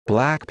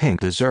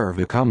Blackpink deserve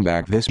a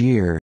comeback this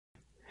year.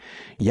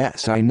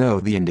 Yes, I know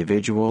the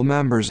individual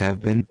members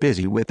have been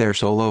busy with their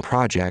solo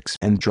projects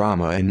and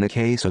drama in the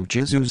case of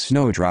Jisoo's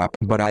Snowdrop,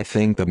 but I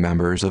think the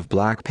members of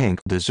Blackpink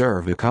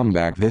deserve a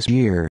comeback this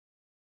year.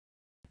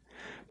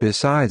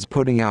 Besides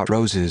putting out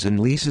Rose's and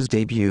Lisa's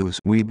debuts,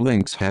 we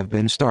Blinks have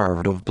been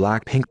starved of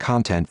Blackpink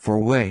content for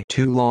way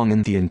too long,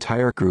 and the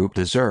entire group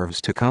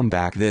deserves to come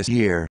back this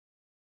year.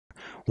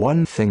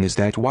 One thing is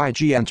that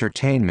YG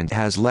Entertainment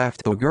has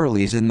left the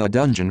girlies in the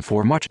dungeon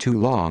for much too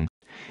long.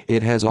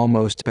 It has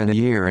almost been a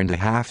year and a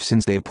half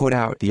since they put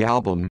out the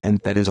album, and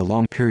that is a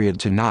long period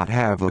to not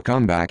have a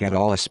comeback at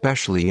all,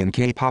 especially in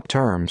K-pop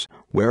terms,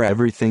 where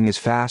everything is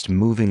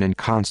fast-moving and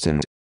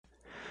constant.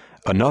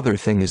 Another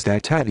thing is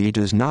that Teddy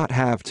does not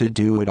have to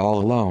do it all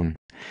alone.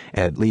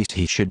 At least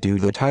he should do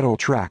the title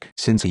track.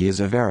 Since he is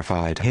a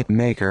verified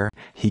hitmaker,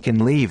 he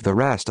can leave the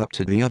rest up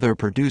to the other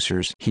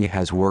producers he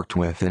has worked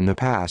with in the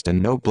past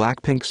and know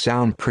Blackpink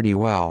sound pretty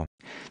well.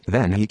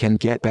 Then he can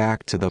get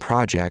back to the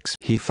projects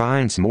he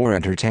finds more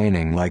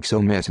entertaining, like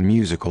So Miss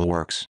musical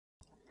works.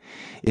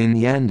 In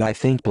the end, I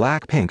think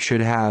Blackpink should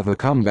have a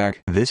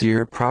comeback this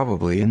year,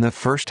 probably in the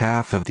first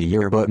half of the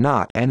year, but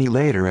not any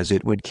later, as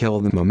it would kill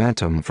the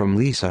momentum from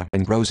Lisa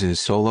and Rose's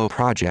solo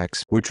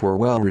projects, which were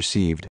well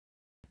received.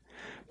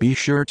 Be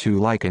sure to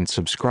like and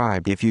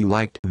subscribe if you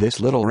liked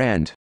this little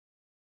rant.